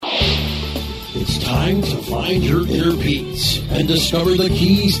Time to find your inner peace and discover the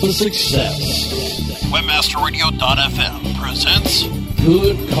keys to success. Webmasterradio.fm presents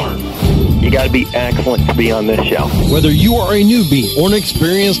Good Karma. You got to be excellent to be on this show. Whether you are a newbie or an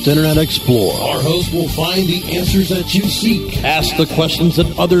experienced Internet Explorer, our host will find the answers that you seek, ask the questions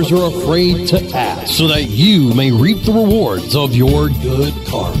that others are afraid to ask, so that you may reap the rewards of your good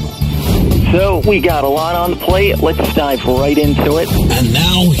karma. So, we got a lot on the plate. Let's dive right into it. And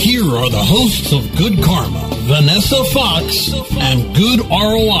now, here are the hosts of Good Karma, Vanessa Fox, and Good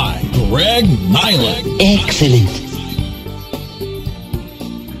ROI, Greg Nyland. Excellent.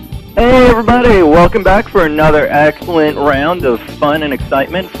 Hey, everybody. Welcome back for another excellent round of fun and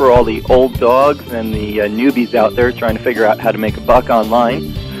excitement for all the old dogs and the newbies out there trying to figure out how to make a buck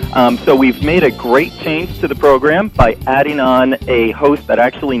online. So we've made a great change to the program by adding on a host that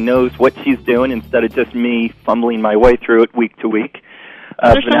actually knows what she's doing instead of just me fumbling my way through it week to week.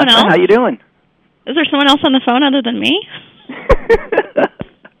 Is there someone else? How you doing? Is there someone else on the phone other than me?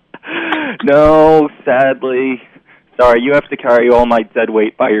 No, sadly. Sorry, you have to carry all my dead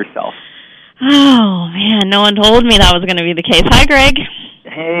weight by yourself. Oh, man, no one told me that was going to be the case. Hi, Greg.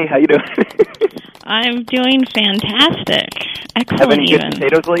 Hey, how you doing? I'm doing fantastic. Excellent. Have any good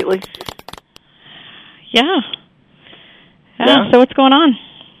potatoes lately? Yeah. So what's going on?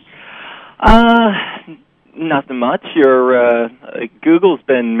 Nothing much. Your Google's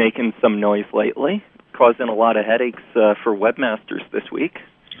been making some noise lately, causing a lot of headaches for webmasters this week.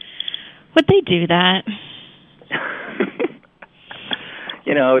 Would they do that?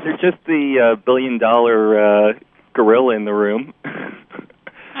 You know, they're just the billion-dollar gorilla in the room.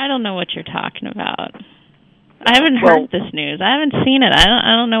 I don't know what you're talking about. I haven't heard this news. I haven't seen it.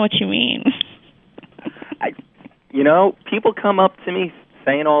 I don't know what you mean. People come up to me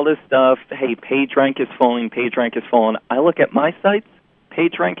saying all this stuff. Hey, PageRank is falling. PageRank is falling. I look at my sites.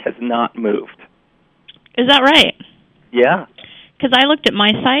 PageRank has not moved. Is that right? Yeah. Because I looked at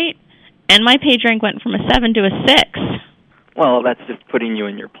my site, and my PageRank went from a 7 to a 6. Well, that's just putting you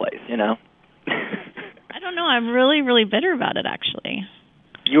in your place, you know? I don't know. I'm really, really bitter about it, actually.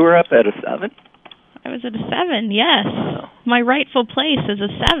 You were up at a 7? I was at a 7, yes. Oh. My rightful place is a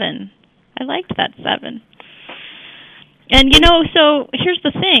 7. I liked that 7. And, so here's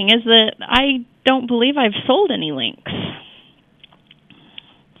the thing, is that I don't believe I've sold any links.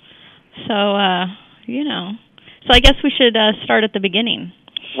 So, So I guess we should start at the beginning.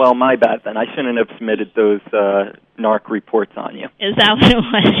 Well, my bad then. I shouldn't have submitted those NARC reports on you. Is that what it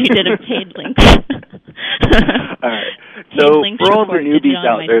was? You did a paid link. All right. So for all the newbies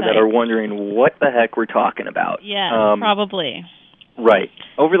out there that are wondering what the heck we're talking about. Yeah, probably. Right.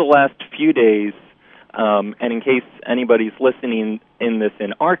 Over the last few days, and in case anybody's listening in this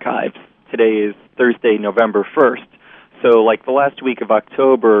in archives, today is Thursday, November 1st. So like the last week of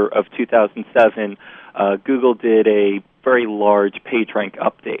October of 2007, Google did a very large PageRank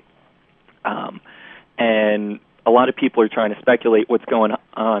update. And a lot of people are trying to speculate what's going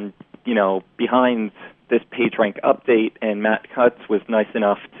on, behind this PageRank update, and Matt Cutts was nice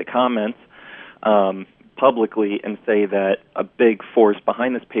enough to comment publicly and say that a big force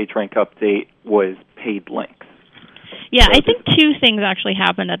behind this PageRank update was paid links. Yeah, I think two things actually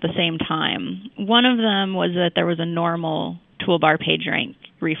happened at the same time. One of them was that there was a normal toolbar PageRank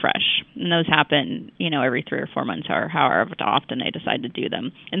refresh, and those happen, every 3 or 4 months or however often they decide to do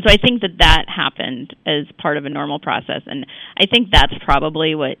them. And so I think that happened as part of a normal process, and I think that's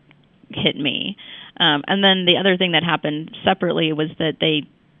probably what hit me. And then the other thing that happened separately was that they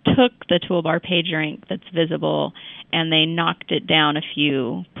took the toolbar PageRank that's visible and they knocked it down a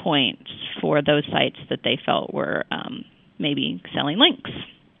few points for those sites that they felt were maybe selling links.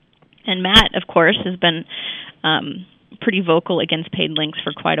 And Matt, of course, has been pretty vocal against paid links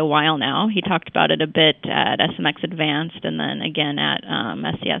for quite a while now. He talked about it a bit at SMX Advanced, and then again at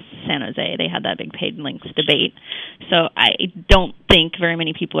SES San Jose. They had that big paid links debate. So I don't think very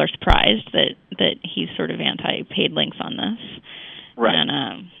many people are surprised that he's sort of anti-paid links on this. Right. And,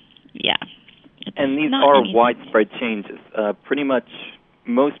 and these are widespread changes. Pretty much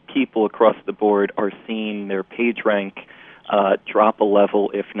most people across the board are seeing their PageRank drop a level,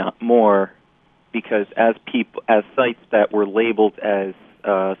 if not more, because as sites that were labeled as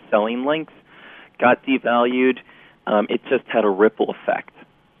selling links got devalued, it just had a ripple effect.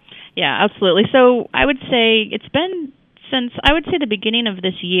 Yeah, absolutely. So I would say it's been since, the beginning of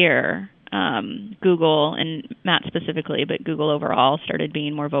this year, Google, and Matt specifically, but Google overall, started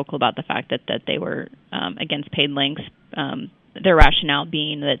being more vocal about the fact that they were against paid links. Their rationale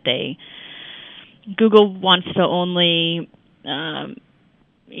being that Google wants to only,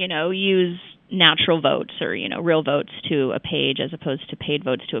 use natural votes or, real votes to a page as opposed to paid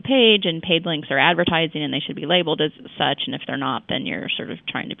votes to a page, and paid links are advertising and they should be labeled as such, and if they're not, then you're sort of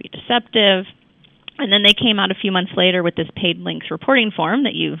trying to be deceptive. And then they came out a few months later with this paid links reporting form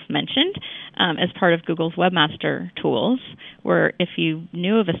that you've mentioned as part of Google's Webmaster Tools, where if you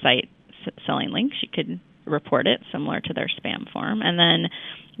knew of a site selling links, you could report it, similar to their spam form. And then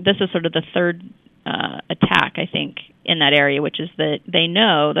this is sort of the third attack, I think, in that area, which is that they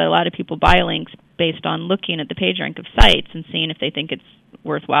know that a lot of people buy links based on looking at the PageRank of sites and seeing if they think it's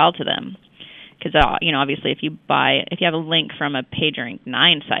worthwhile to them. Because obviously, if you have a link from a PageRank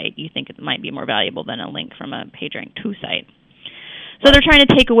 9 site, you think it might be more valuable than a link from a PageRank 2 site. So they're trying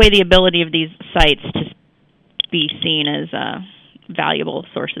to take away the ability of these sites to be seen as valuable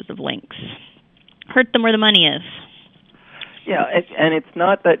sources of links. Hurt them where the money is. Yeah, and it's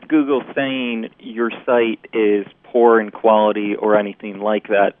not that Google's saying your site is poor in quality or anything like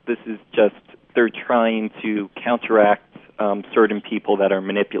that. This is just they're trying to counteract certain people that are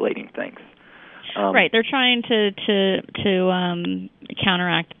manipulating things. Right, they're trying to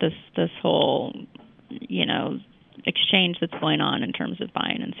counteract this whole exchange that's going on in terms of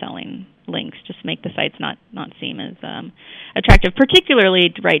buying and selling links, just make the sites not seem as attractive, particularly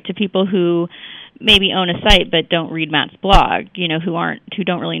to people who maybe own a site but don't read Matt's blog, who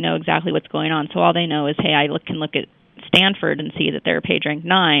don't really know exactly what's going on. So all they know is, hey, I can look at Stanford and see that they're PageRank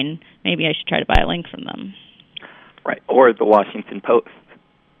 9. Maybe I should try to buy a link from them. Right, or the Washington Post.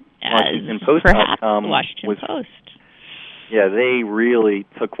 Perhaps the Washington Post. Yeah, they really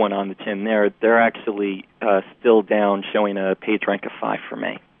took one on the chin there. They're actually still down, showing a PageRank of 5 for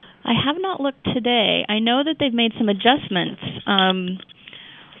May. I have not looked today. I know that they've made some adjustments.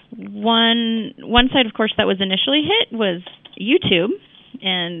 One site, of course, that was initially hit was YouTube,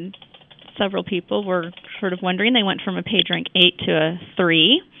 and several people were sort of wondering. They went from a PageRank 8 to a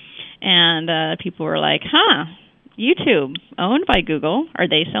 3, and people were like, YouTube, owned by Google, are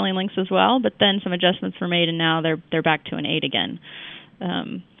they selling links as well? But then some adjustments were made, and now they're back to an 8 again.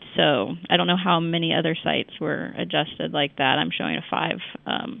 So I don't know how many other sites were adjusted like that. I'm showing a 5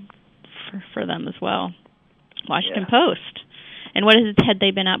 for them as well. Washington Post. And what had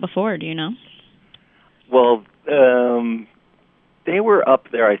they been at before? Do you know? Well, they were up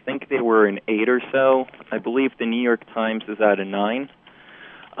there. I think they were an 8 or so. I believe the New York Times is at a 9.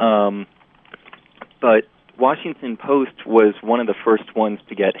 But Washington Post was one of the first ones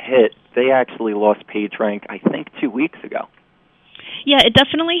to get hit. They actually lost PageRank, I think, 2 weeks ago. Yeah, it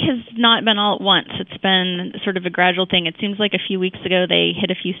definitely has not been all at once. It's been sort of a gradual thing. It seems like a few weeks ago they hit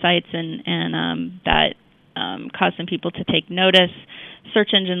a few sites and that caused some people to take notice.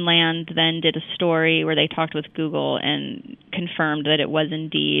 Search Engine Land then did a story where they talked with Google and confirmed that it was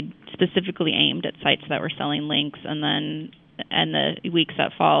indeed specifically aimed at sites that were selling links. And then in the weeks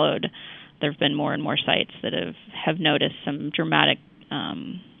that followed, there have been more and more sites that have noticed some dramatic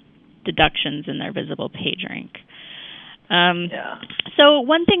deductions in their visible PageRank. So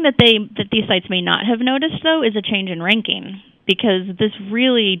one thing that these sites may not have noticed, though, is a change in ranking, because this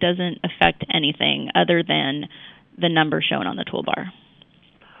really doesn't affect anything other than the number shown on the toolbar.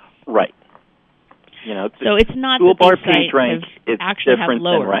 Right. So it's not toolbar that these sites actually have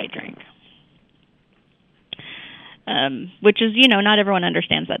lower PageRank. Which is, not everyone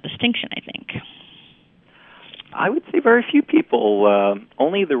understands that distinction, I think. I would say very few people.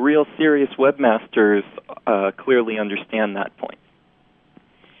 Only the real serious webmasters clearly understand that point.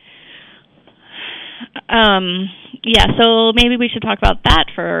 So maybe we should talk about that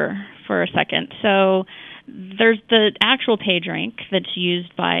for a second. So there's the actual PageRank that's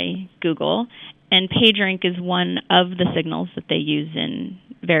used by Google, and PageRank is one of the signals that they use in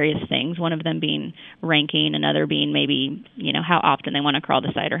various things, one of them being ranking, another being maybe, how often they want to crawl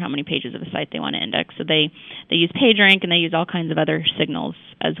the site or how many pages of a site they want to index. So they use PageRank, and they use all kinds of other signals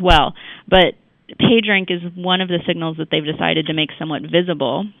as well. But PageRank is one of the signals that they've decided to make somewhat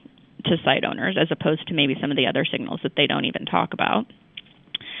visible to site owners, as opposed to maybe some of the other signals that they don't even talk about.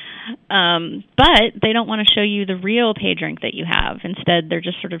 But they don't want to show you the real PageRank that you have. Instead, they're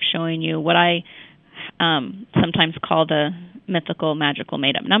just sort of showing you what I sometimes call the mythical, magical,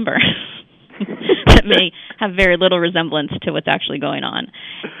 made-up number that may have very little resemblance to what's actually going on.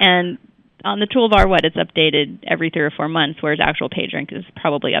 And on the toolbar, it's updated every 3 or 4 months, whereas actual PageRank is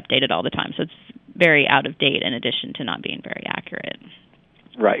probably updated all the time. So it's very out of date in addition to not being very accurate.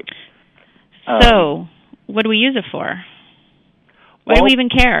 Right. So what do we use it for? Why do we even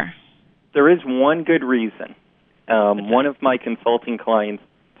care? There is one good reason. One of my consulting clients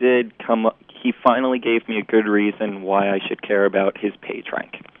did come up. He finally gave me a good reason why I should care about his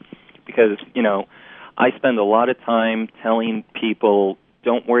PageRank. Because, I spend a lot of time telling people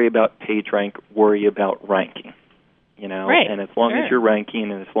don't worry about PageRank, worry about ranking. Right. And as long as you're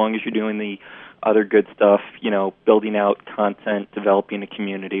ranking, and as long as you're doing the other good stuff, building out content, developing a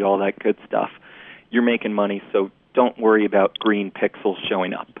community, all that good stuff, you're making money. So don't worry about green pixels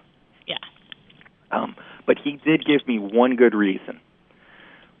showing up. Yeah. But he did give me one good reason.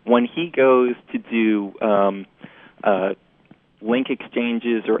 When he goes to do link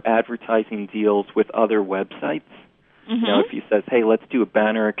exchanges or advertising deals with other websites, if he says, hey, let's do a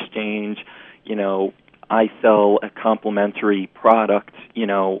banner exchange, I sell a complementary product,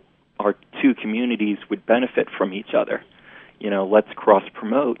 our two communities would benefit from each other. Let's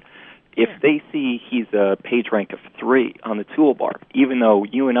cross-promote. If they see he's a PageRank of 3 on the toolbar, even though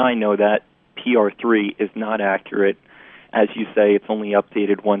you and I know that PR3 is not accurate, as you say, it's only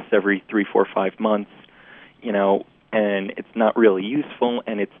updated once every 3, 4, 5 months, and it's not really useful,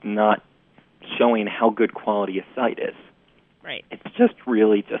 and it's not showing how good quality a site is. Right. It's just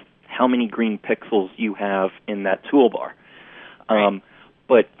really just how many green pixels you have in that toolbar. Right.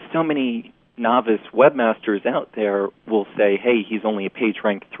 But so many novice webmasters out there will say, hey, he's only a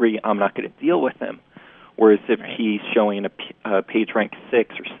PageRank 3, I'm not going to deal with him. Whereas if he's showing a PageRank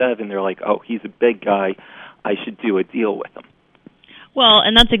 6 or 7, they're like, oh, he's a big guy, I should do a deal with him. Well,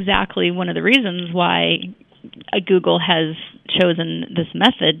 and that's exactly one of the reasons why Google has chosen this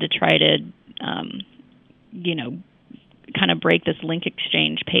method to try to, kind of break this link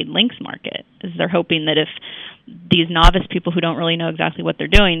exchange paid links market. Is they're hoping that if these novice people who don't really know exactly what they're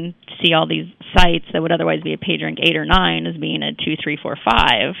doing see all these sites that would otherwise be a PageRank 8 or 9 as being a 2, 3, 4,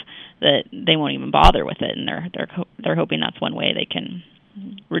 5, that they won't even bother with it, and they're hoping that's one way they can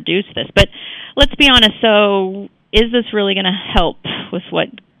reduce this. But let's be honest. So, is this really going to help with what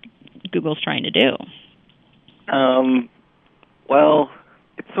Google's trying to do? Well,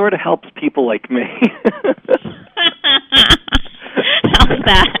 it sort of helps people like me. How's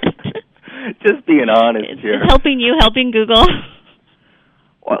that? Just being honest here. Is helping you helping Google?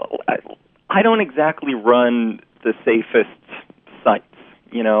 Well, I don't exactly run the safest sites.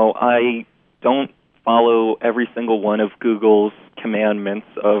 I don't follow every single one of Google's commandments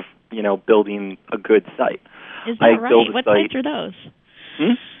of, building a good site. Is that right? What sites are those?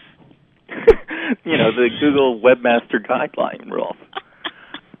 The Google Webmaster Guideline rules,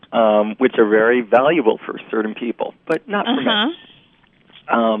 which are very valuable for certain people, but not for me.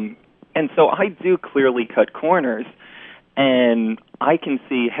 And so I do clearly cut corners, and I can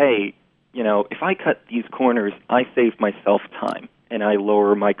see, hey, if I cut these corners, I save myself time, and I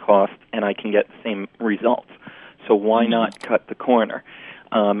lower my cost, and I can get the same results. So why not cut the corner?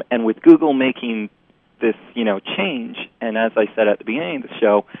 And with Google making this, change, and as I said at the beginning of the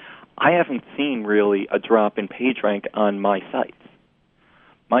show, I haven't seen really a drop in PageRank on my sites.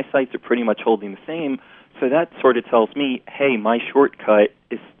 My sites are pretty much holding the same, so that sort of tells me, hey, my shortcut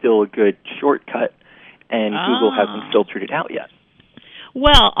is still a good shortcut, and Google hasn't filtered it out yet.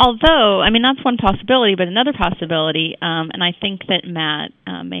 Well, although, that's one possibility, but another possibility, and I think that Matt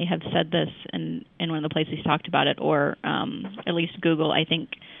may have said this in one of the places he talked about it, or at least Google, I think,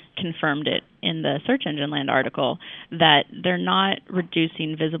 confirmed it in the Search Engine Land article, that they're not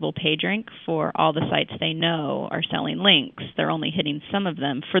reducing visible PageRank for all the sites they know are selling links. They're only hitting some of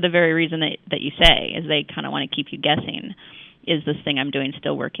them for the very reason that you say, is they kind of want to keep you guessing, is this thing I'm doing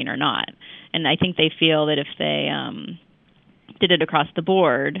still working or not? And I think they feel that if they did it across the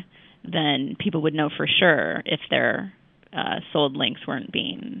board, then people would know for sure if their sold links weren't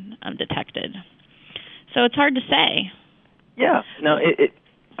being detected. So it's hard to say. Yeah. No,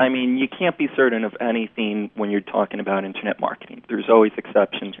 you can't be certain of anything when you're talking about internet marketing. There's always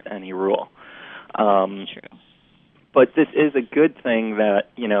exceptions to any rule. True. But this is a good thing that,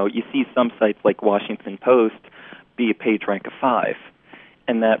 you see some sites like Washington Post be a PageRank of 5,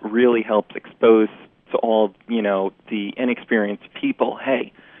 and that really helps expose to all, the inexperienced people,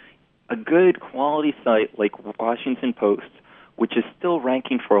 hey, a good quality site like Washington Post, which is still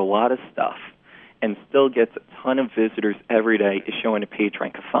ranking for a lot of stuff and still gets a ton of visitors every day, is showing a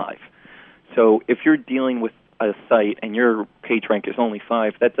PageRank of 5. So if you're dealing with a site and your PageRank is only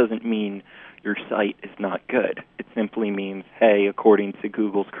 5, that doesn't mean your site is not good. It simply means, hey, according to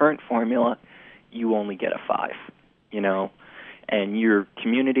Google's current formula, you only get a 5, and your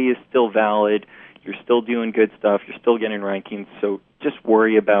community is still valid. You're still doing good stuff. You're still getting rankings. So just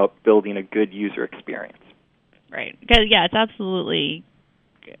worry about building a good user experience. Right. Because, it's absolutely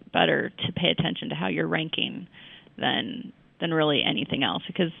better to pay attention to how you're ranking than really anything else,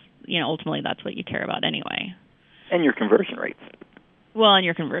 because, ultimately that's what you care about anyway. And your conversion rates. Well, and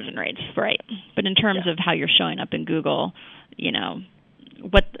your conversion rates, right. But in terms of how you're showing up in Google,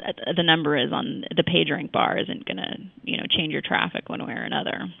 what the number is on the PageRank bar isn't going to, change your traffic one way or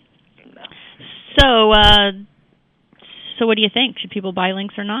another. No. So what do you think? Should people buy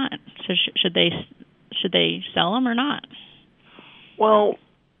links or not? Should they sell them or not? Well,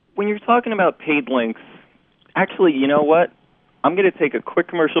 when you're talking about paid links, actually, you know what? I'm going to take a quick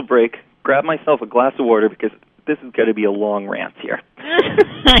commercial break, grab myself a glass of water, because this is going to be a long rant here.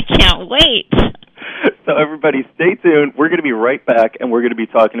 I can't wait. So everybody, stay tuned. We're going to be right back, and we're going to be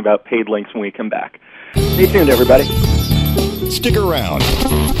talking about paid links when we come back. Stay tuned, everybody. Stick around.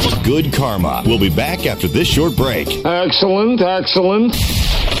 Good Karma. We'll be back after this short break. Excellent.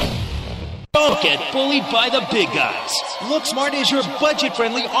 Don't get bullied by the big guys. LookSmart is your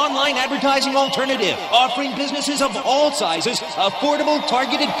budget-friendly online advertising alternative, offering businesses of all sizes affordable,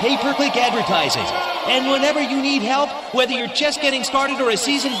 targeted pay-per-click advertising. And whenever you need help, whether you're just getting started or a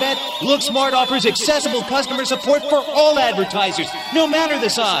seasoned vet, LookSmart offers accessible customer support for all advertisers, no matter the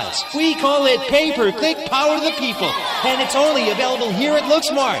size. We call it pay-per-click power to the people, and it's only available here at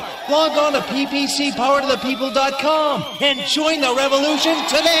LookSmart. Log on to ppcpowertothepeople.com and join the revolution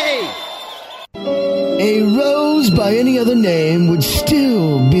today. A rose by any other name would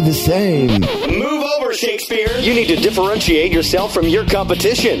still be the same. Move over, Shakespeare. You need to differentiate yourself from your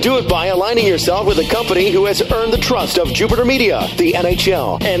competition. Do it by aligning yourself with a company who has earned the trust of Jupiter Media, the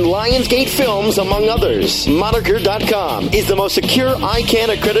NHL, and Lionsgate Films, among others. Moniker.com is the most secure ICANN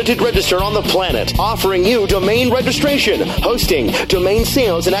accredited register on the planet, offering you domain registration, hosting, domain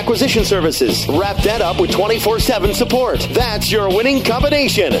sales, and acquisition services. Wrap that up with 24/7 support. That's your winning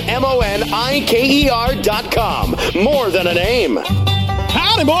combination. MONIKER.com. More than a name.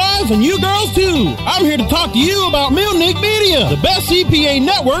 Howdy, boys, and you girls, too. I'm here to talk to you about Milnick Media, the best CPA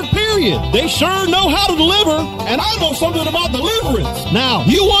network, period. They sure know how to deliver, and I know something about deliverance. Now,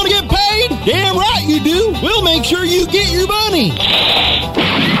 you want to get paid? Damn right you do. We'll make sure you get your money.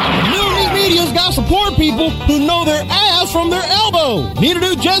 Milnick Media's got support people who know their ass from their elbow. Need a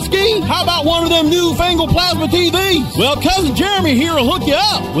new jet ski? How about one of them newfangled plasma TVs? Well, Cousin Jeremy here will hook you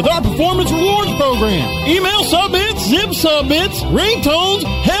up with our performance rewards program. Email subbits, zip subbits, ringtones.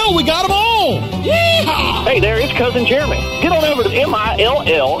 Hell, we got them all. Yeehaw! Hey there, it's Cousin Jeremy. Get on over to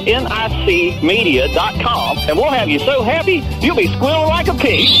MILLNICmedia.com and we'll have you so happy you'll be squealing like a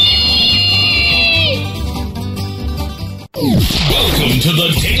pig. Welcome to the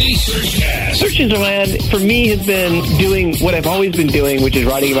Daily Searchcast. Search Engine Land, for me, has been doing what I've always been doing, which is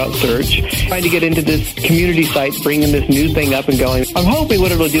writing about search, trying to get into this community site, bringing this new thing up and going. I'm hoping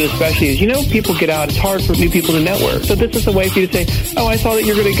what it'll do especially is, people get out. It's hard for new people to network. So this is a way for you to say, oh, I saw that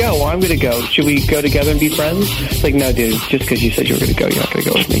you're going to go. Well, I'm going to go. Should we go together and be friends? It's like, no, dude, just because you said you were going to go, you're not going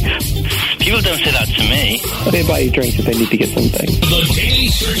to go with me. People don't say that to me. They buy you drinks if they need to get something. The Daily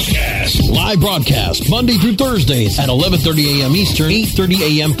Searchcast. Live broadcast Monday through Thursdays at 11:30 a.m. Eastern, 8:30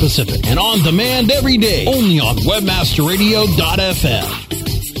 a.m. Pacific, and on demand every day, only on webmasterradio.fm.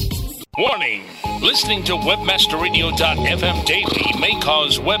 Warning. Listening to webmasterradio.fm daily may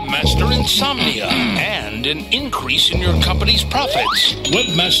cause webmaster insomnia and an increase in your company's profits.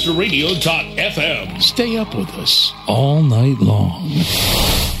 Webmasterradio.fm. Stay up with us all night long.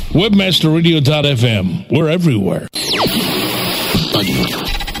 Webmasterradio.fm. We're everywhere.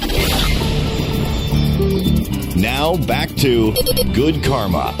 Now back to Good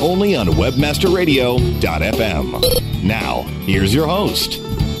Karma, only on webmasterradio.fm. Now, here's your host.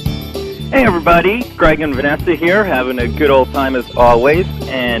 Hey everybody, Greg and Vanessa here, having a good old time as always,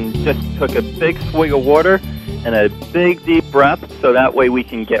 and just took a big swig of water and a big deep breath so that way we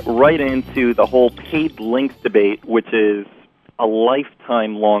can get right into the whole paid links debate, which is a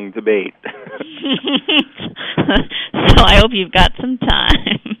lifetime-long debate. So I hope you've got some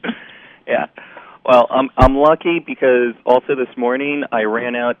time. Yeah. Well, I'm lucky because also this morning I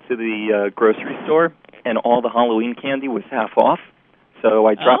ran out to the grocery store and all the Halloween candy was half off. So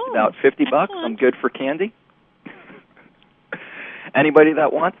I dropped about $50. Excellent. I'm good for candy. Anybody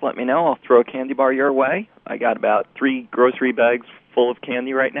that wants, let me know. I'll throw a candy bar your way. I got about 3 grocery bags full of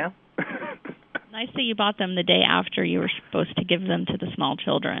candy right now. Nice that you bought them the day after you were supposed to give them to the small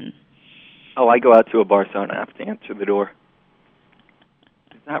children. Oh, I go out to a bar, so I don't have to answer the door.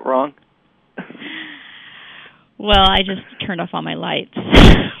 Is that wrong? Well, I just turned off all my lights.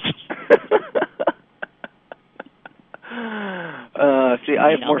 See,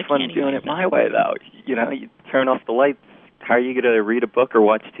 I have more fun doing it my way, though. You turn off the lights. How are you going to read a book or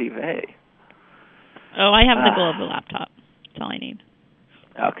watch TV? Oh, I have the global laptop. That's all I need.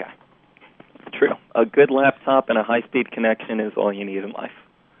 Okay. True. A good laptop and a high-speed connection is all you need in life.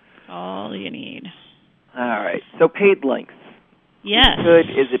 All you need. All right. So paid links. Yes. Is it good?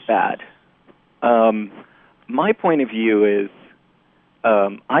 Is it bad? My point of view is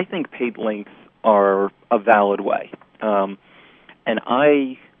I think paid links are a valid way. And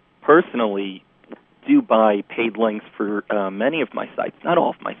I personally do buy paid links for many of my sites, not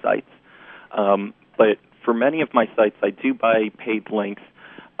all of my sites, but for many of my sites I do buy paid links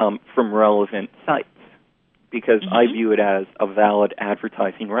from relevant sites because I view it as a valid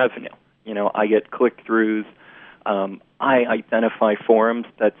advertising revenue. You know, I get click-throughs. I identify forums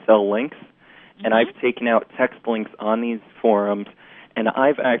that sell links, and I've taken out text links on these forums, and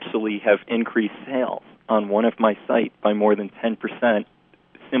I've actually have increased sales on one of my sites by more than 10%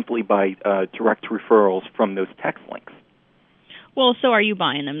 simply by direct referrals from those text links. Well, so are you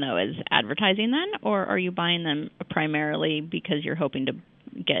buying them, though, as advertising then, or are you buying them primarily because you're hoping to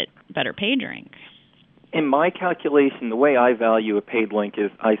get better page rank? In my calculation, the way I value a paid link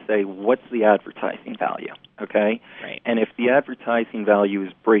is I say, what's the advertising value, okay? Right. And if the advertising value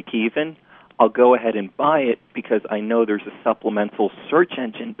is break-even, I'll go ahead and buy it because I know there's a supplemental search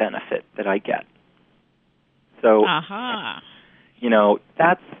engine benefit that I get. So, you know,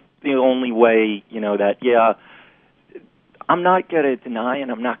 that's the only way, you know, that, I'm not going to deny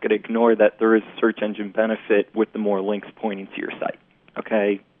and I'm not going to ignore that there is a search engine benefit with the more links pointing to your site,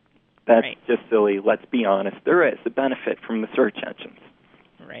 okay? That's just silly. Let's be honest. There is a benefit from the search engines.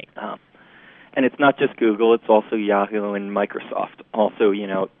 Right. And it's not just Google. It's also Yahoo and Microsoft. Also, you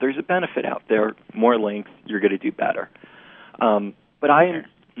know, there's a benefit out there. More links, you're going to do better. But I am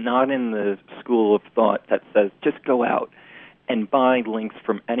not in the school of thought that says just go out and buy links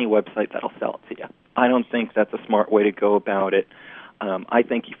from any website that'll sell it to you. I don't think that's a smart way to go about it. I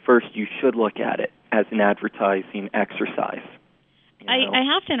think first you should look at it as an advertising exercise. I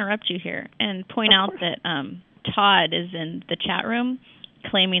have to interrupt you here and point out that Todd is in the chat room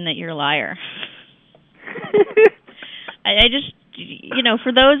claiming that you're a liar. I just, you know,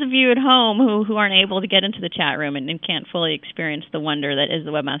 for those of you at home who aren't able to get into the chat room and can't fully experience the wonder that is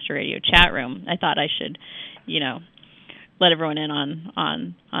the Webmaster Radio chat room, I thought I should, you know, let everyone in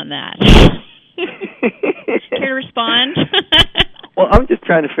on that. Care to respond? Well, I'm just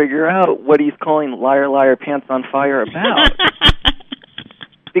trying to figure out what he's calling liar, liar, pants on fire about.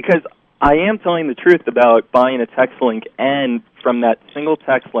 Because I am telling the truth about buying a text link, and from that single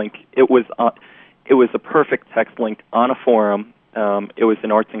text link, it was a perfect text link on a forum. It was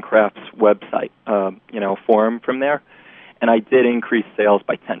an arts and crafts website, forum from there, and I did increase sales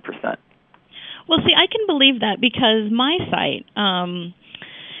by 10%. Well, see, I can believe that because my site,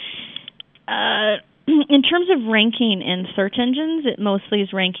 in terms of ranking in search engines, it mostly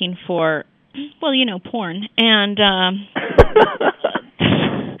is ranking for, well, you know, porn, and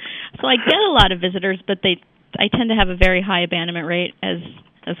so I get a lot of visitors, but I tend to have a very high abandonment rate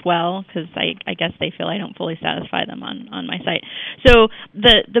as well because I guess they feel I don't fully satisfy them on my site. So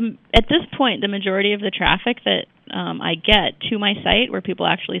at this point, the majority of the traffic that I get to my site where people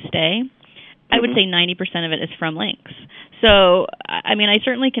actually stay, I would say 90% of it is from links. So, I mean, I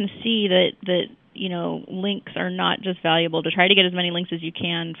certainly can see that you know, links are not just valuable to try to get as many links as you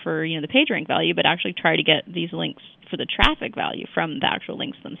can for, you know, the page rank value, but actually try to get these links for the traffic value from the actual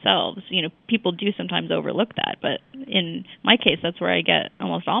links themselves. You know, people do sometimes overlook that, but in my case, that's where I get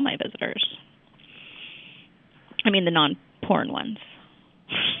almost all my visitors. I mean, the non-porn ones.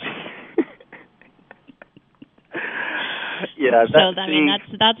 Yeah,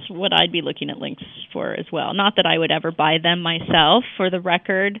 that's what I'd be looking at links for as well. Not that I would ever buy them myself, for the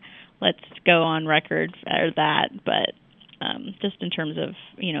record. Let's go on record for that, but just in terms of,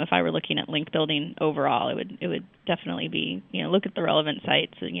 you know, if I were looking at link building overall, it would definitely be, you know, look at the relevant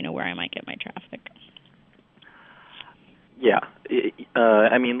sites, you know, where I might get my traffic. Yeah,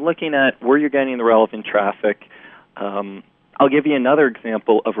 I mean, looking at where you're getting the relevant traffic, I'll give you another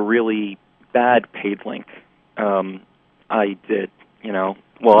example of a really bad paid link I did, you know.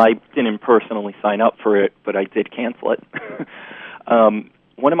 Well, I didn't personally sign up for it, but I did cancel it.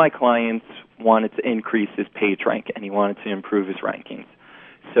 One of my clients wanted to increase his page rank, and he wanted to improve his rankings.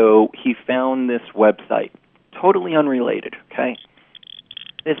 So he found this website, totally unrelated, okay?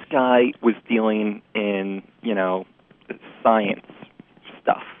 This guy was dealing in, you know, science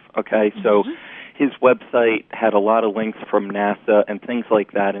stuff, okay? So his website had a lot of links from NASA and things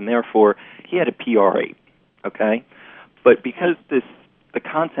like that, and therefore he had a PR8, okay? But because the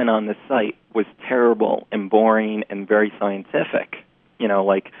content on this site was terrible and boring and very scientific, you know,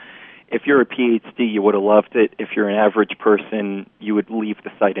 like if you're a PhD, you would have loved it. If you're an average person, you would leave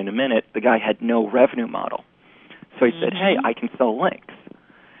the site in a minute. The guy had no revenue model. So he said, hey, I can sell links.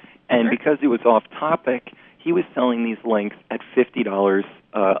 And because it was off topic, he was selling these links at $50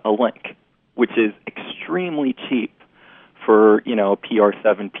 a link, which is extremely cheap for, you know, a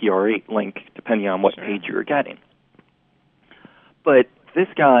PR7, PR8 link, depending on what page you're getting. But this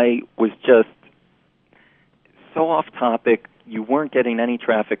guy was just so off topic, you weren't getting any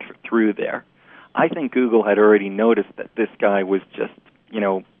traffic through there. I think Google had already noticed that this guy was just,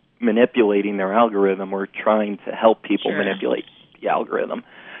 manipulating their algorithm or trying to help people manipulate the algorithm,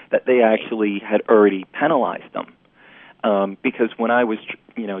 that they actually had already penalized them. Because when I was,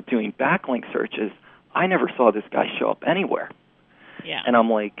 doing backlink searches, I never saw this guy show up anywhere. Yeah. And I'm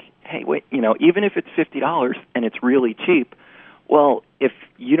like, hey, wait, even if it's $50 and it's really cheap, well, if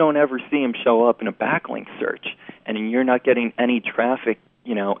you don't ever see him show up in a backlink search and you're not getting any traffic,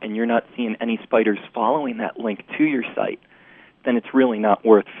 and you're not seeing any spiders following that link to your site, then it's really not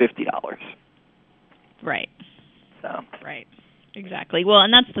worth $50. Right. So. Right. Exactly. Well,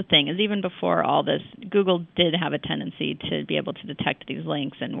 and that's the thing, is even before all this, Google did have a tendency to be able to detect these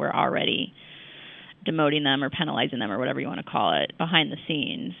links, and we're already demoting them or penalizing them or whatever you want to call it behind the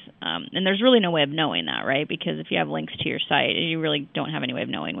scenes. And there's really no way of knowing that, right? Because if you have links to your site, you really don't have any way of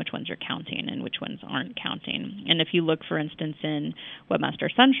knowing which ones are counting and which ones aren't counting. And if you look, for instance, in Webmaster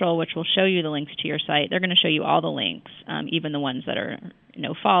Central, which will show you the links to your site, they're going to show you all the links, even the ones that are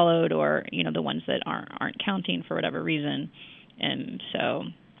followed or the ones that aren't counting for whatever reason. And so,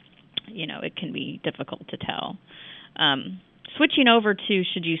 it can be difficult to tell. Switching over to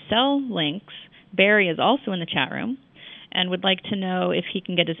should you sell links, Barry is also in the chat room and would like to know if he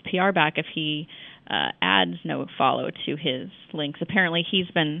can get his PR back if he adds no follow to his links. Apparently he's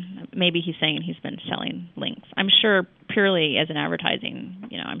saying he's been selling links. I'm sure purely as an advertising,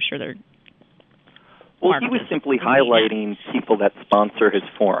 I'm sure they're... Well, he was simply highlighting people that sponsor his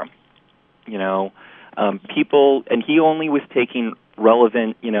forum. People, and he only was taking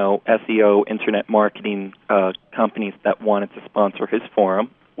relevant, SEO, internet marketing companies that wanted to sponsor his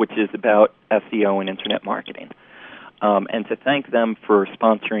forum, which is about SEO and internet marketing. And to thank them for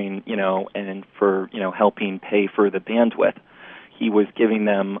sponsoring, and for, helping pay for the bandwidth, he was giving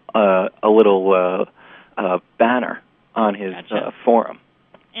them a little banner on his forum.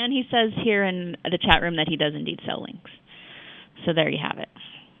 And he says here in the chat room that he does indeed sell links. So there you have it.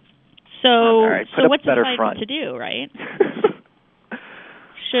 So, right, so what's the site to do, right?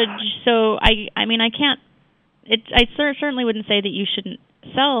 I can't. I certainly wouldn't say that you shouldn't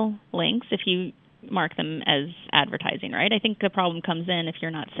sell links if you mark them as advertising, right? I think the problem comes in if you're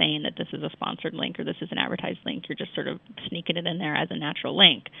not saying that this is a sponsored link or this is an advertised link. You're just sort of sneaking it in there as a natural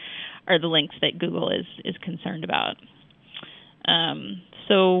link, or the links that Google is concerned about.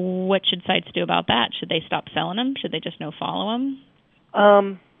 So what should sites do about that? Should they stop selling them? Should they just no follow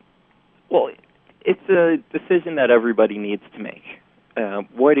them? Well, it's a decision that everybody needs to make.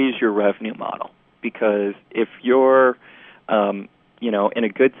 What is your revenue model? Because if you're, in a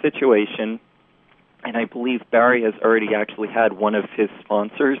good situation, and I believe Barry has already actually had one of his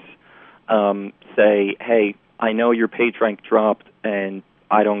sponsors say, hey, I know your page rank dropped, and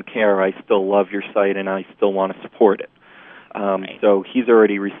I don't care. I still love your site, and I still want to support it. Right. So he's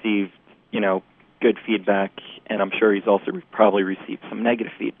already received, good feedback, and I'm sure he's also probably received some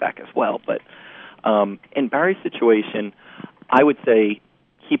negative feedback as well. But in Barry's situation, I would say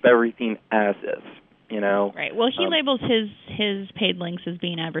keep everything as is. Right. Well, he labels his paid links as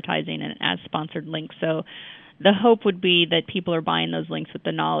being advertising and as sponsored links. So the hope would be that people are buying those links with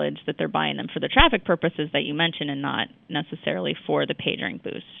the knowledge that they're buying them for the traffic purposes that you mentioned and not necessarily for the page rank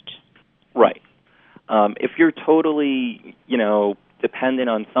boost. Right. If you're totally, dependent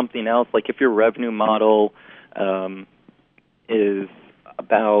on something else, like if your revenue model is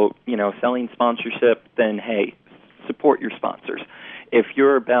about, selling sponsorship, then, hey, support your sponsors. If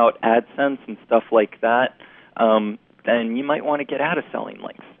you're about AdSense and stuff like that, then you might want to get out of selling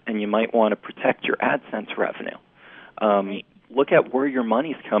links, and you might want to protect your AdSense revenue. Right. Look at where your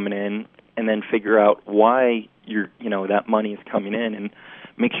money's coming in, and then figure out why that money is coming in, and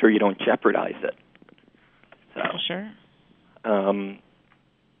make sure you don't jeopardize it. So, sure.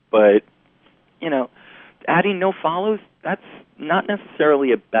 But adding no follows, that's not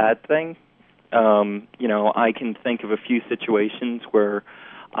necessarily a bad thing. I can think of a few situations where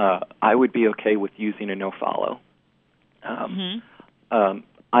I would be okay with using a no follow. I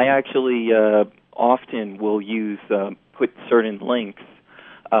actually often will use put certain links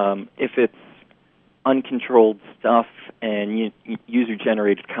if it's uncontrolled stuff and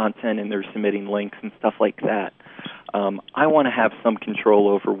user-generated content and they're submitting links and stuff like that. I want to have some control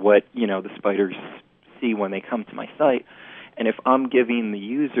over what the spiders see when they come to my site, and if I'm giving the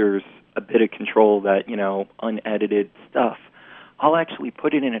users a bit of control, that unedited stuff, I'll actually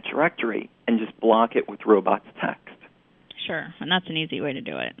put it in a directory and just block it with robots text. Sure, and that's an easy way to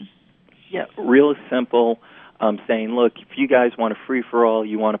do it. Yeah, real simple. saying, look, if you guys want a free-for-all,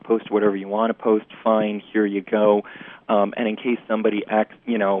 you want to post whatever you want to post, fine, here you go. And in case somebody,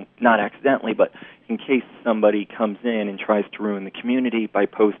 not accidentally, but in case somebody comes in and tries to ruin the community by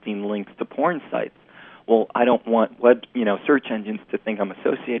posting links to porn sites, well, I don't want search engines to think I'm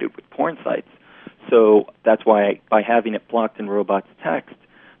associated with porn sites. So that's why by having it blocked in robots text,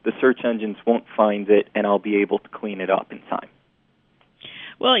 the search engines won't find it, and I'll be able to clean it up in time.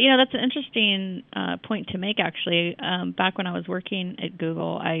 Well, that's an interesting point to make, actually. Back when I was working at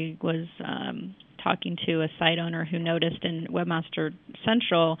Google, I was talking to a site owner who noticed in Webmaster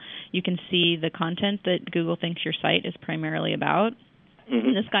Central, you can see the content that Google thinks your site is primarily about. Mm-hmm.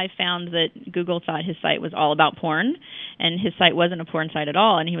 And this guy found that Google thought his site was all about porn, and his site wasn't a porn site at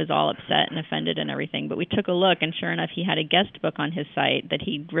all, and he was all upset and offended and everything. But we took a look, and sure enough, he had a guest book on his site that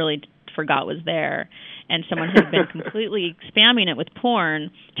he really forgot was there, and someone had been completely spamming it with porn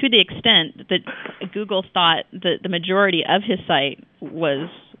to the extent that Google thought that the majority of his site was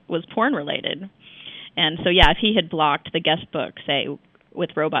porn-related. And so, yeah, if he had blocked the guest book, say, with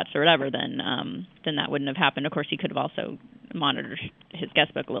robots or whatever, then that wouldn't have happened. Of course, he could have also monitored his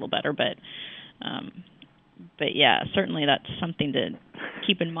guest book a little better, but yeah, certainly that's something to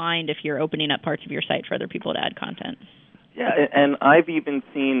keep in mind if you're opening up parts of your site for other people to add content. Yeah, and I've even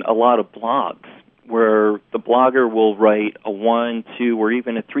seen a lot of blogs where the blogger will write a 1, 2, or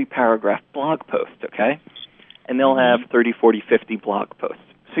even a 3-paragraph blog post, okay? And they'll have 30, 40, 50 blog posts.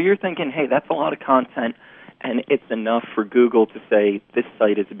 So you're thinking, hey, that's a lot of content, and it's enough for Google to say this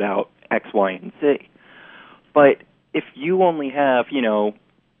site is about X, Y, and Z. But if you only have,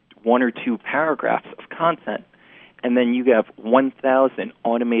 1 or 2 paragraphs of content, and then you have 1,000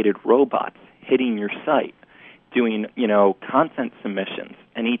 automated robots hitting your site, doing, content submissions,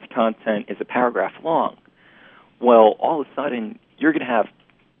 and each content is a paragraph long, well, all of a sudden, you're going to have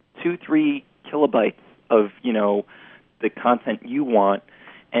 2-3 kilobytes of, the content you want,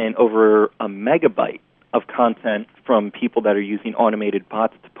 and over a megabyte of content from people that are using automated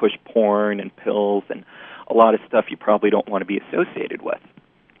bots to push porn and pills and a lot of stuff you probably don't want to be associated with.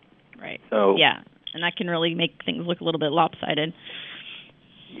 Right. So yeah, and that can really make things look a little bit lopsided.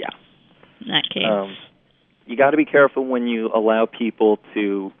 Yeah. In that case. You got to be careful when you allow people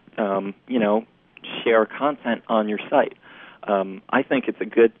to, share content on your site. I think it's a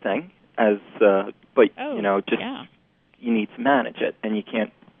good thing, you need to manage it, and you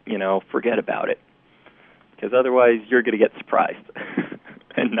can't, forget about it, because otherwise you're going to get surprised,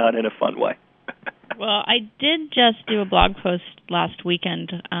 and not in a fun way. Well, I did just do a blog post last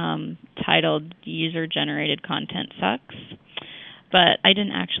weekend titled "User-Generated Content Sucks," but I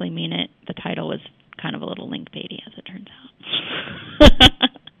didn't actually mean it. The title was kind of a little link-baity, as it turns out.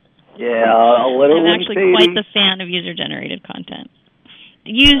 Yeah, a little I'm link-baity. actually quite the fan of user-generated content.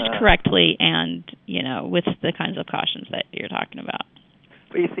 Used correctly and, with the kinds of cautions that you're talking about.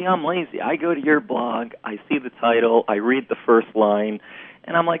 But you see, I'm lazy. I go to your blog, I see the title, I read the first line,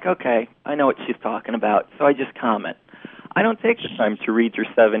 and I'm like, okay, I know what she's talking about, so I just comment. I don't take the time to read your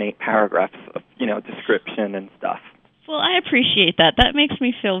 7-8 paragraphs of, description and stuff. Well, I appreciate that. That makes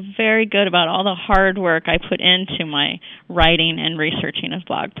me feel very good about all the hard work I put into my writing and researching of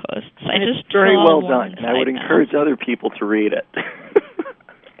blog posts. It's very well done, and I would encourage other people to read it.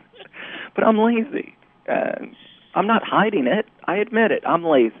 But I'm lazy. I'm not hiding it. I admit it. I'm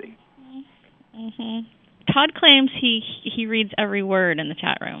lazy. Mm-hmm. Todd claims he reads every word in the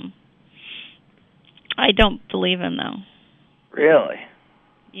chat room. I don't believe him, though. Really?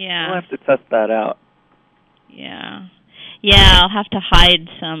 Yeah. We'll have to test that out. Yeah. Yeah, I'll have to hide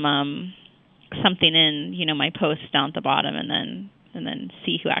something in, my posts down at the bottom and then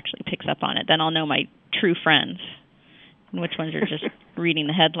see who actually picks up on it. Then I'll know my true friends and which ones are just reading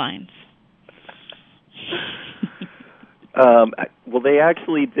the headlines. Well, they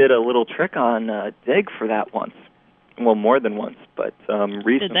actually did a little trick on Dig for that once. Well, more than once, but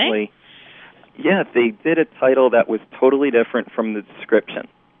recently. Did they? Yeah, they did a title that was totally different from the description.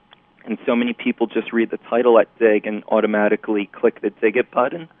 And so many people just read the title at Dig and automatically click the Dig It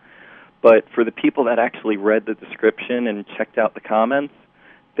button. But for the people that actually read the description and checked out the comments,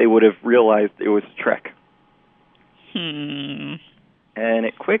 they would have realized it was a trick. And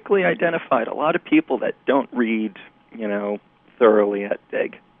it quickly identified a lot of people that don't read, thoroughly at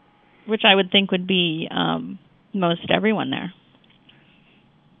Dig. Which I would think would be most everyone there.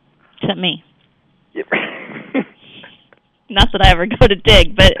 Except me. Yep. Not that I ever go to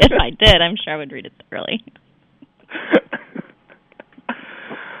Dig, but if I did, I'm sure I would read it thoroughly.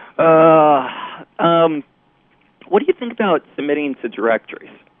 What do you think about submitting to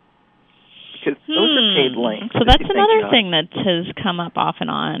directories? Because those are paid links. So that's another thing that has come up off and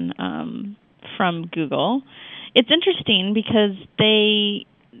on from Google. It's interesting because they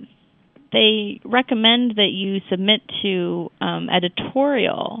recommend that you submit to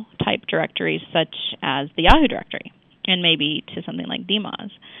editorial type directories such as the Yahoo directory and maybe to something like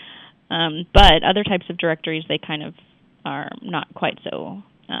DMOZ. But other types of directories they kind of are not quite so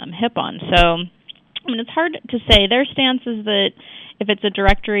hip on. So, I mean, it's hard to say. Their stance is that if it's a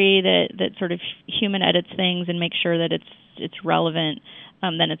directory that sort of human edits things and makes sure that it's relevant,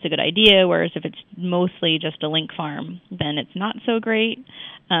 then it's a good idea, whereas if it's mostly just a link farm, then it's not so great.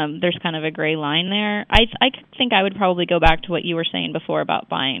 There's kind of a gray line there. I think I would probably go back to what you were saying before about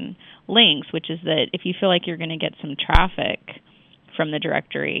buying links, which is that if you feel like you're going to get some traffic from the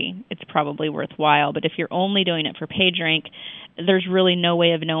directory, it's probably worthwhile. But if you're only doing it for PageRank, there's really no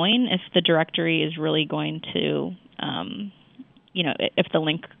way of knowing if the directory is really going to, if the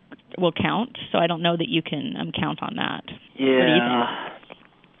link will count. So I don't know that you can count on that. Yeah. What do you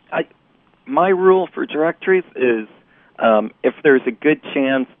think? My rule for directories is if there's a good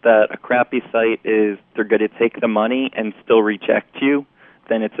chance that a crappy site they're going to take the money and still reject you,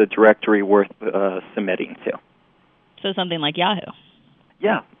 then it's a directory worth submitting to. So something like Yahoo.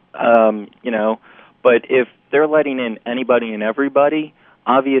 Yeah. But if they're letting in anybody and everybody,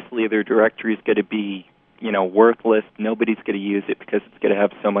 obviously their directory is going to be, worthless. Nobody's going to use it because it's going to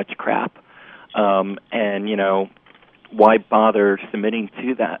have so much crap. Why bother submitting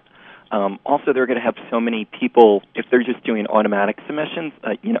to that? Also, they're going to have so many people, if they're just doing automatic submissions,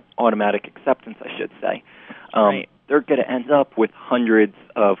 automatic acceptance, I should say, right. They're going to end up with hundreds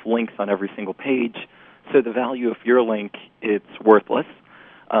of links on every single page. So the value of your link, it's worthless.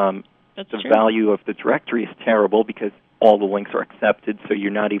 That's the true. value of the directory is terrible because all the links are accepted, so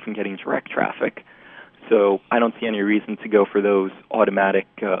you're not even getting direct traffic. So I don't see any reason to go for those automatic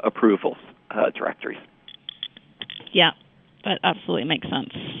approvals directories. Yeah, that absolutely makes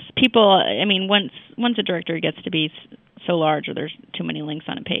sense. People, once a directory gets to be so large or there's too many links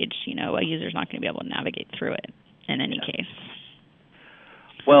on a page, a user's not going to be able to navigate through it in any case.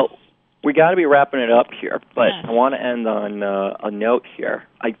 Well, we got to be wrapping it up here, but yes. I want to end on a note here.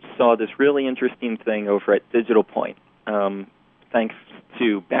 I saw this really interesting thing over at Digital Point. Thanks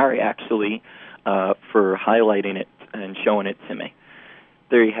to Barry, actually, for highlighting it and showing it to me.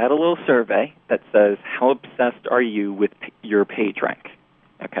 They had a little survey that says, how obsessed are you with your PageRank?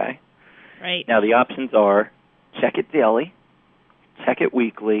 Okay? Right. Now, the options are check it daily, check it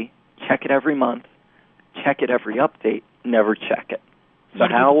weekly, check it every month, check it every update, never check it. So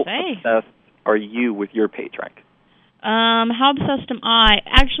how obsessed are you with your PageRank? How obsessed am I?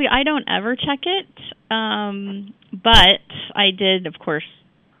 Actually, I don't ever check it, but I did, of course,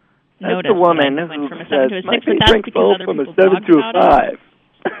 notice. That's the woman that I went who from a 7 says, to a 6, my but that's PageRank because fell other from a people 7 blogged to a about 5. it.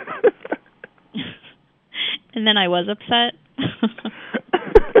 And then I was upset.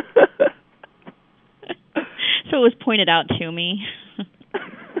 So it was pointed out to me.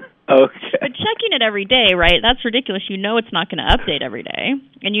 Okay. But checking it every day, right, that's ridiculous. You know it's not going to update every day.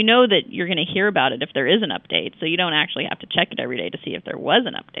 And you know that you're going to hear about it if there is an update, so you don't actually have to check it every day to see if there was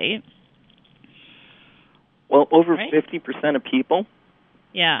an update. Well, over 50% of people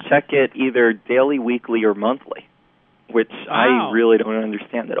check it either daily, weekly, or monthly, which I really don't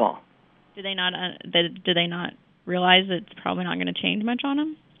understand at all. Do they not realize that it's probably not going to change much on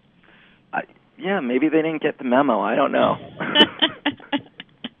them? Yeah, maybe they didn't get the memo. I don't know.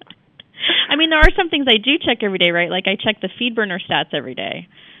 There are some things I do check every day, right? Like I check the FeedBurner stats every day,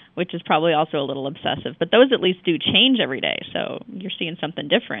 which is probably also a little obsessive. But those at least do change every day, so you're seeing something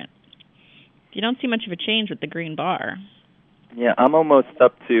different. You don't see much of a change with the green bar. Yeah, I'm almost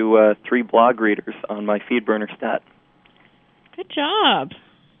up to 3 blog readers on my FeedBurner stat. Good job.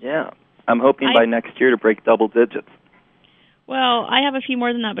 Yeah. I'm hoping by next year to break double digits. Well, I have a few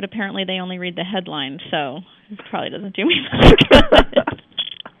more than that, but apparently they only read the headline, so it probably doesn't do me much good.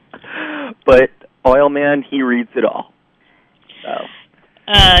 But Oil Man, he reads it all. So.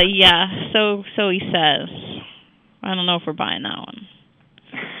 Yeah, so he says. I don't know if we're buying that one.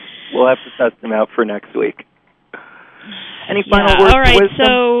 We'll have to test them out for next week. Any final words? All right, of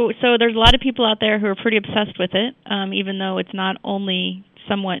wisdom? so there's a lot of people out there who are pretty obsessed with it, even though it's not only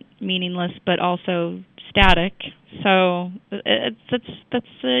somewhat meaningless but also static. So that's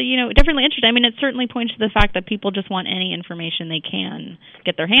definitely interesting. It certainly points to the fact that people just want any information they can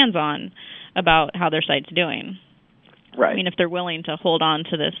get their hands on about how their site's doing. Right. If they're willing to hold on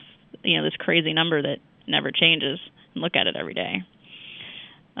to this, this crazy number that never changes and look at it every day.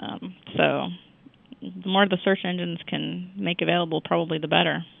 So the more the search engines can make available, probably the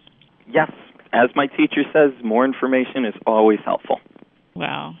better. Yes. As my teacher says, more information is always helpful.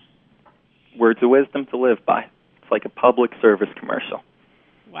 Wow. Words of wisdom to live by. It's like a public service commercial.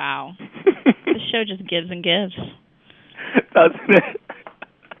 Wow. This show just gives and gives. Doesn't it?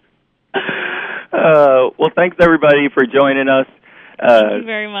 Well, thanks, everybody, for joining us. Thank you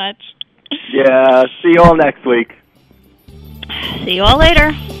very much. Yeah, see you all next week. See you all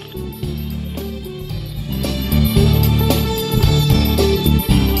later.